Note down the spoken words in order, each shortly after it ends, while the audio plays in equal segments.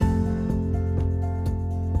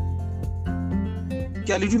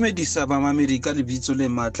Ke a le dumedisa bamamedi ka lebitso le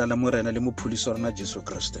Matla la Morena le mopholosi wa rona Jesu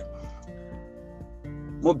Kriste.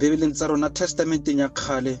 Mo Bibeleng tsa rona Testamenteng ya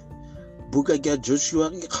kgale, buka ke ya Joshua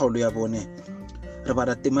ke kgaolo ya bone. Re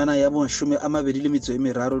bala temana ya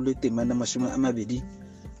 23 le temana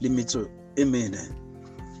 24.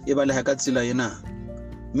 E baleha ka tsela ena.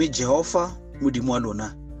 Mme Jehova Modimo wa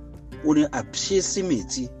lona o ne a pshese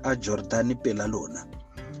metsi a Jordan pela lona,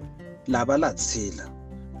 la ba la tshela.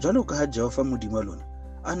 Jwalo ka ha Jehova Modimo wa lona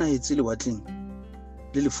a na etse lewatleng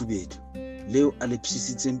le lefubedu leo a le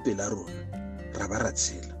pshisitseng pela rona, ra ba ra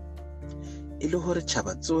tshela, e le hore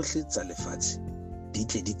tjhaba tsohle tsa lefatshe di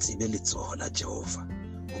tle di tsebe letsoho la Jehova,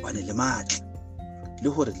 hobane le matla, le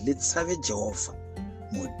hore le tshabe Jehova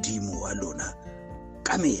Modimo wa lona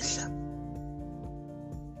ka mehla.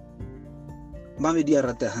 Mamedi a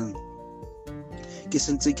ratehang, ke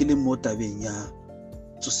sentse ke le mo tabeng ya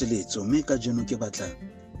tsoseletso, mme ka jeno ke batla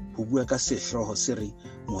ho bua ka sehloho se re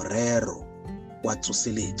morero wa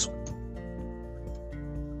tsoseletso.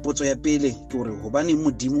 Potso ya pele ke hore hobane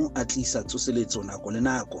Modimo a tlisa tsoseletso nako le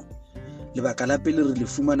nako. Lebaka la pele re le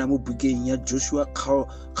fumana mo bukeng ya Joshua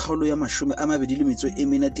kgaolo ya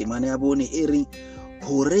 24 temana ya bone e reng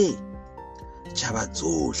hore tjhaba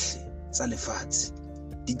tsohle tsa lefatshe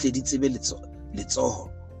di tle di tsebe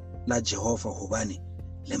letsoho la Jehova hobane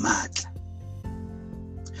le matla.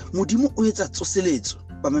 Modimo o etsa tsoseletso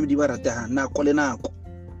bamamedi ba ratehang nako le nako.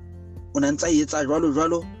 O na ntse a etsa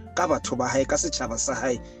jwalo ka batho ba hae, ka setjhaba sa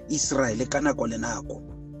hae Israel ka nako le nako.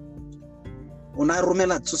 O na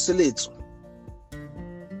romela tsoseletso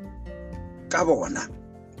ka bona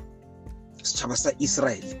setjhaba sa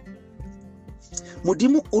Israel.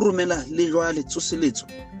 Modimo o romela le jwale tsoseletso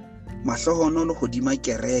mahlohonolo hodima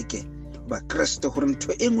kereke ba Kriste hore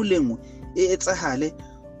ntho e nngwe le nngwe e etsahale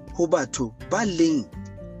ho batho ba leng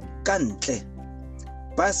ka ntle,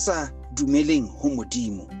 ba sa dumeleng ho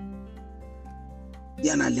Modimo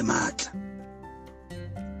yena le matla.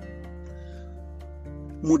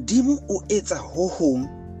 Modimo o etsa ho hong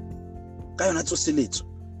ka yona tsoseletso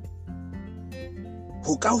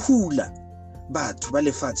ho ka hula batho ba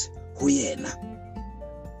lefatshe ho yena.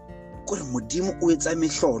 Kore Modimo o etsa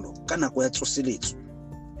mehlolo ka nako ya tsoseletso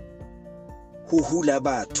ho hula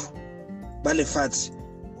batho ba lefatshe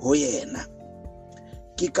ho yena.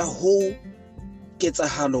 Ke ka ho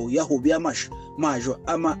ketsahalo ya ho bea majwa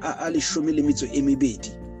a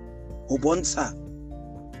 12 ho bontsha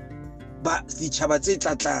ba ditjhaba tse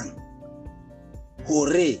tlatlang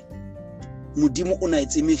hore Modimo o na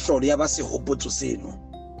etse mehlolo ya ba sehopotso seno.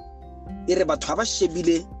 E re batho ba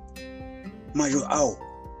shebile majwa ao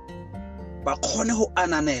ba khone ho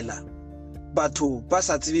ananela batho ba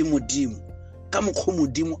sa tsebe Modimo ka mokgwa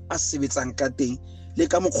Modimo a sebetsang ka teng, le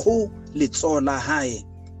ka mokgwa letsoho la hae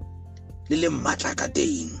le le matla ka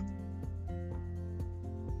teng.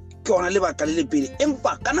 Ke ona lebaka le pele.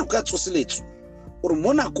 Empa ka nako ya tsoseletso, hore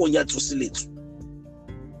mo nakong ya tsoseletso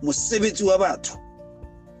mosebetsi wa batho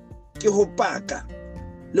ke ho paka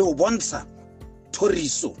le ho bontsha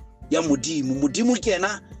thoriso ya Modimo. Modimo ke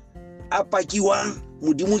yena a pakiwang,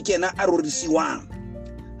 Modimo ke yena a rorisiwang.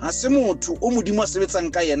 Ha se motho o Modimo a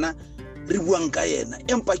sebetsang ka yena re buang ka yena,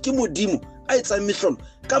 empa ke Modimo a etsang mehlolo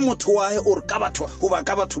ka motho wa hae or ka batho hoba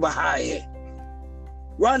ka batho ba hae.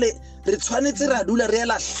 Jwale re tshwanetse ra dula re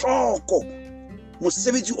ela hloko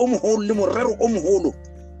mosebetsi o moholo le morero o moholo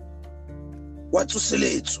wa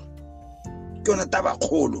tsoseletso. Ke yona taba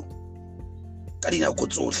kgolo ka dinako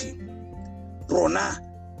tsohle. Rona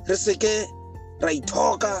re seke ra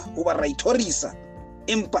ithoka hoba ra ithorisa,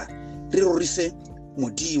 empa re rorise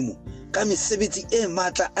Modimo ka mesebetsi e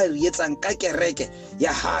matla a re etsang ka kereke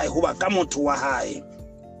ya hae hoba ka motho wa hae.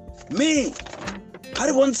 Mme ha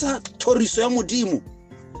re bontsha thoriso ya Modimo,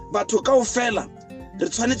 batho kaofela re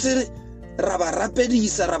tshwanetse ra ba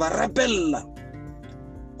rapedisa, ra ba rapella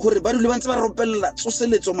hore ba dule ba ntse ba ropella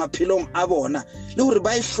tsoseletso maphelong a bona, le hore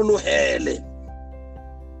ba e hlolohele.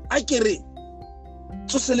 A kere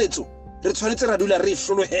tsoseletso re tshwanetse ra dula re e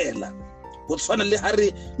hlolohela ho tshwana le ha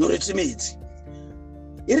re nyoretse metsi.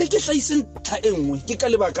 E re ke hlahise ntlha e nngwe, ke ka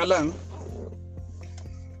lebaka lang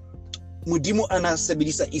Modimo ana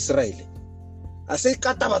sebedisa Israel a se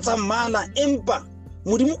ka taba tsa mmala, empa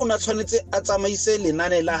Modimo o na tshwanetse a tsamaise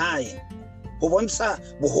lenane la hae ho bontsha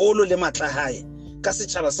boholo le matla hae ka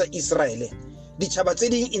setjhaba sa Israel. Ditjhaba tse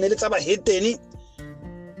ding ine le tsa baheteni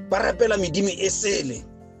ba rapela medimo e sele.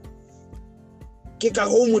 Ke ka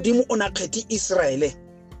ho Modimo o na kgethi Israel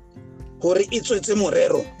hore e tswetse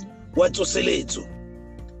morero wa tsoseletso,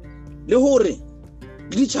 le hore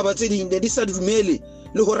ditjhaba tse ding di sa dumele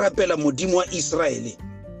le ho rapela Modimo wa Israel.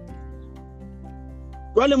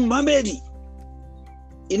 Jwale mmamedi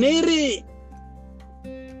ine re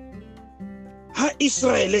ha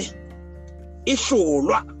Israele e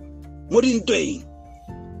hlolwa mo dintweng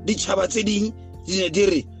ditjhaba tse ding di ne di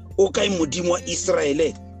re o kae Modimo wa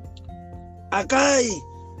Israele, a kae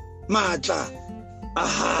matla a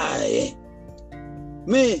hae.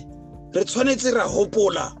 Me re tshwanetse ra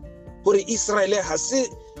hopola hore Israele ha se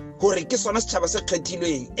hore ke sona setjhaba se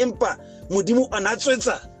kgethilweng, empa Modimo a na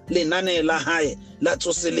tswetsa lenane la hae la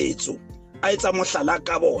tsoseletso, a etsa mohlala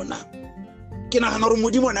ka bona. Ke nahana hore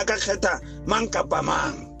Modimo a ka kgetha mang kapa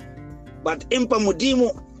mang, but empa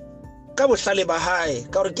Modimo ka bohlale ba hae,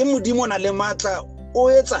 ka hore ke Modimo na le matla, o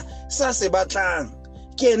etsa sa se batlang.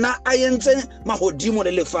 Ke yena a entse mahodimo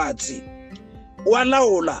le lefatshe, wa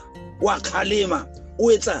laola, wa khalema,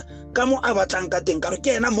 o etsa ka mo a batlang ka teng, ka hore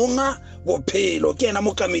ke yena monga bophelo, ke yena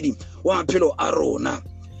mokamedi wa maphelo a rona.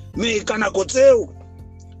 Me ka nako tseo,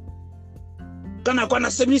 ka nako ana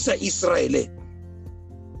sebedisa Israele,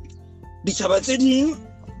 ditjhaba tse ding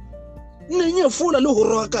ne nyefola le ho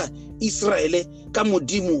roka Israele ka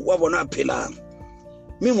Modimo wa bona a phelang.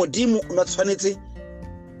 Me Modimo o na tshwanetse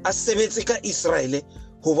a sebetse ka Israele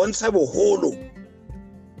ho bontsha boholo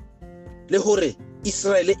le hore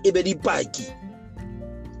Israele e be dipaki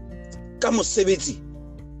ka mosebetsi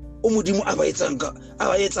o Modimo a ba etsang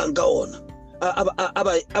ka ona,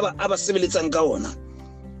 a ba sebeletsang ka ona.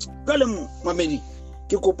 Jwale mamedi,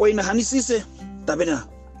 ke kopo inahanisise tabena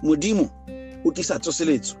Modimo o tlisa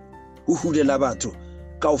tsoseletso ho hulela batho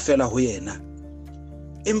kaofela ho yena,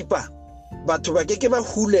 empa batho ba keke ba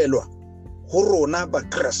hulelwa ho rona ba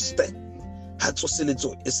Kriste ha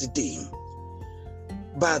tsoseletso e se teng.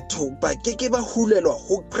 Batho ba keke ba hulelwa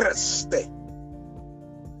ho Kriste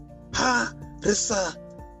ha re sa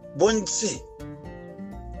bontshe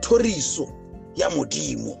thoriso ya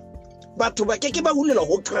Modimo. Batho ba keke ba hulelwa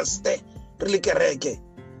ho Kriste re le kereke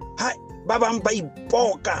ha ba bang ba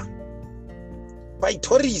ipoka, ba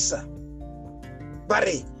ithorisa, ba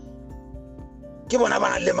re ke bona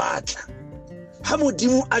ba le matla. Ha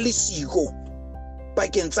Modimo a le siko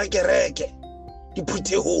pakeng tsa kereke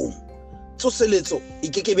diphuthehong, tsoseletso e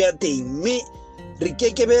keke be ya teng, mme re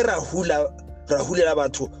keke be ra hulela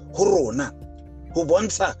batho ho rona ho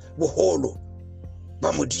bontsha boholo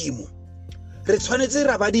ba Modimo. Re tshwanetse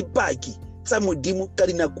ra ba dipaki tsa Modimo ka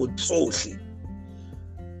dinako tsohle.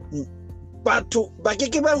 Batho ba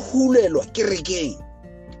keke ba hulelwa kerekeng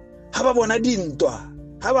ha ba bona dintwa,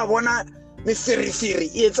 ha ba bona meferefere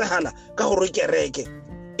e etsahala ka hore kereke,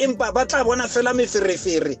 empa ba tla bona fela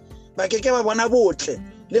meferefere, ba keke ba bona botle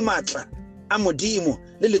le matla a Modimo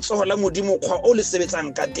le letsoho la Modimo kgwa o le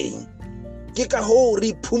sebetsang ka teng. Ke ka ho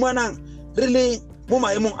re phumanang re le mo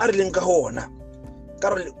maemong a re leng ka hona, ka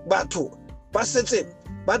re batho ba setse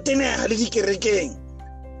ba teneha le dikerekeng.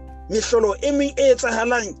 Mehlolo e meng e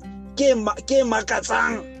etsahalang ke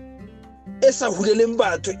makatsang, e sa huleleng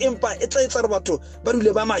batho, empa e tla etsa re batho ba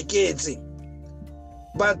dule ba maketse.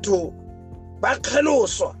 Batho ba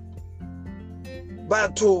kgeloswa,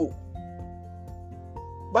 batho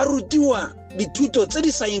ba rutiwa dithuto tse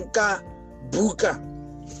di sa ka buka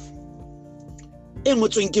e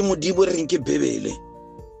ngotsweng ke Modimo reng ke Bebele,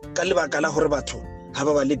 ka lebaka la hore batho ha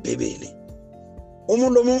ba ba le Bebele. O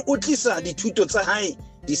mong o tlisa dithuto tsa hae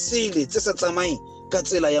disele tse sa tsamaeng ka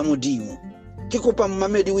tsela ya Modimo. Ke kopa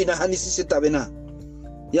mmamedi o inahanisise tabena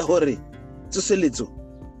ya hore tsoseletso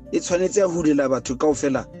e tshwanetse ya hulela batho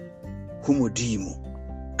kaofela ho Modimo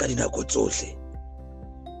ka dinako tsohle.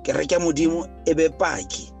 Kereke ya Modimo e be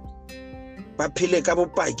paki, ba phele ka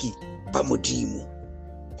bopaki ba Modimo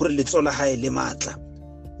hore letsoho la hae le matla.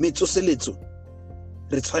 Me tsoseletso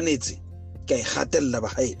re tshwanetse ka e gatella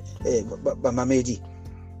ba mamedi.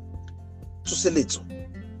 Tsoseletso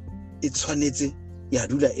e tshwanetse ya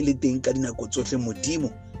dula e le teng ka dinako tsohle. Modimo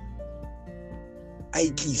a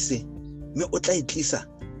itlise, me o tla itlisa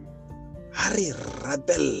ha re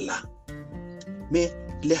rapella, me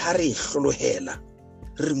le ha re hlolohela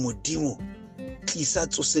re Modimo tlisa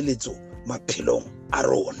tsoseletso maphelong a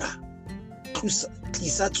rona.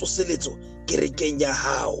 Tlisa tsoseletso kerekeng ya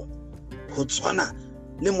hao, ho tshwana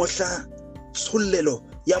le mohla tshollelo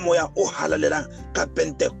ya moya o halalelang ka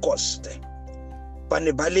Pentecoste. Ba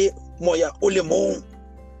ne ba le moya o le mong,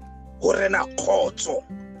 ho rena khotso,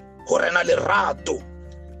 ho rena lerato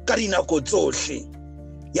ka dinako tsohle.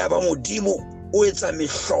 Ya ba Modimo o etsa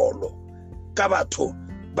mehlolo ka batho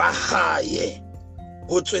ba hae,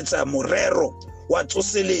 ho tswetsa morero wa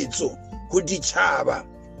tsoseletso ho ditjhaba.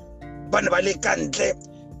 Ba ne ba le kantle,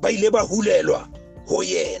 ba ile ba hulelwa ho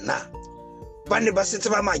yena. Ba ne ba setse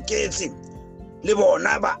ba maketse, le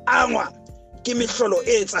bona ba angwa ke mehlolo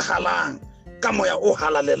e etsahalang ka moya o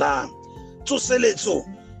halalelang. Tsoseletso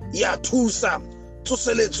ya thusa,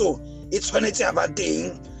 tsoseletso e tshwanetse ya ba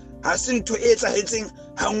teng ha se ntho e etsahetseng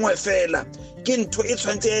ha nngwe fela, ke ntho e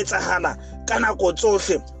tshwantse e etsahala ka nako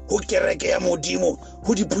tsohle ho kereke ya Modimo,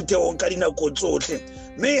 ho diphuthehong ka dinako tsohle.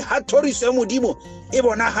 Mme ha thoriso ya Modimo e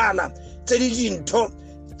bonahala, tse dintho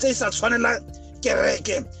tse sa tshwanelang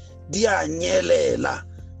kereke di a nyelela,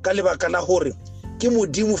 ka lebaka la hore ke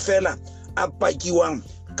Modimo fela a pakiwang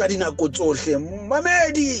ka dinako tsohle.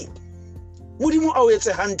 Mamedi, Modimo a o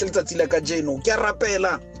etse hantle letsatsi la kajeno. Ke a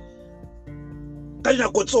rapela ka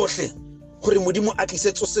dinako tsohle hore Modimo a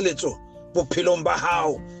tlise tsoseletso bophelong ba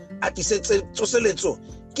hao, a tlise tsoseletso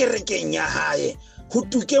kerekeng ya hae, ho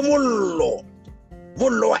tuke mollo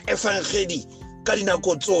wa evangeli ka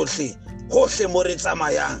dinako tsohle, hohle mo re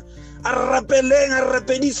tsamayang. A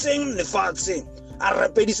rapediseng lefatshe, a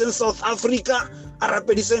rapediseng South Africa, a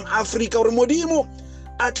rapediseng Africa, hore Modimo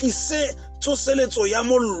a tlise tsoseletso ya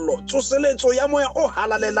mollo, tsoseletso ya moya o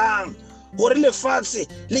halalelang, hore lefatshe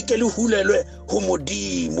le ke le hulelwe ho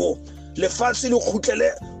Modimo, lefatshe le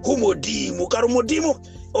kgutlele ho Modimo. Ka re Modimo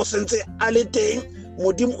o sentse a le teng,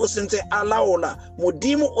 Modimo o sentse a laola,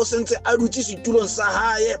 Modimo o sentse a dutse setulong sa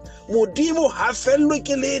hae, Modimo ha fellwe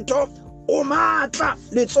ke letho. O matla,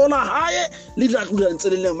 letsoho la hae le tla dula ntse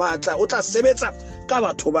le le matla, o tla sebetsa ka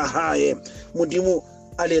batho ba hae. Modimo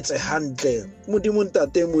a letse hantle, Modimo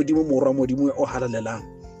ntate, Modimo morwa, Modimo o halalelang.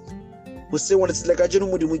 Hoseng wa letsatsi ka jeno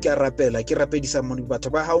Modimo ke a rapela, ke rapedisa batho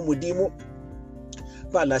ba hao Modimo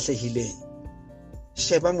ba lahlehileng.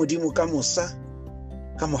 Sheba Modimo ka mosa,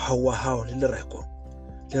 ka mohau wa hao le lereko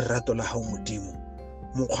le rato la hao Modimo.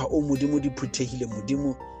 Mokgwa o Modimo di phuthehile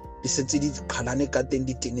Modimo, di sentse di qhalane ka teng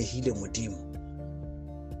di tenehile Modimo.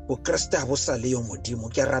 Bo Kriste ha bo sa le yo Modimo.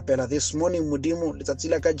 Ke a rapela this morning Modimo letsatsi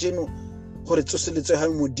la kajeno hore tsoseletso ya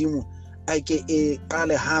Modimo a ke e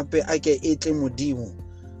qale hape, a ke e tle Modimo,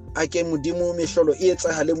 a ke Modimo mehlolo e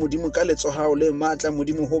etsahale Modimo ka letsoho hao le matla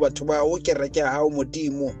Modimo ho batho ba o kereke ya hao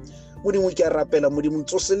Modimo. Modimo ke a rapela Modimo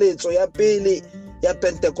tsoseletso ya pele ya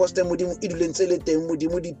Pentecoste Modimo e dulentse le teng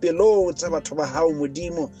Modimo dipelong tsa batho ba hao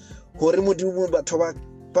Modimo, hore Modimo batho ba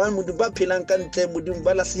Modimo ba phelang ka ntle Modimo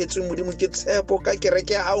ba lahlehetsweng Modimo ke tshepo ka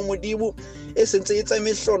kereke ya hao Modimo e sentse e tsa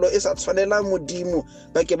mehlolo e sa tshwanelang Modimo,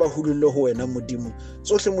 ba ke ba hululle ho wena Modimo.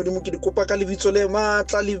 Tsohle Modimo ke di kopa ka lebitso le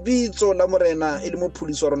matla, lebitso la Morena e le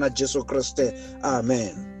mopholosi wa rona Jesu Kriste.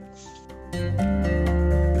 Amen.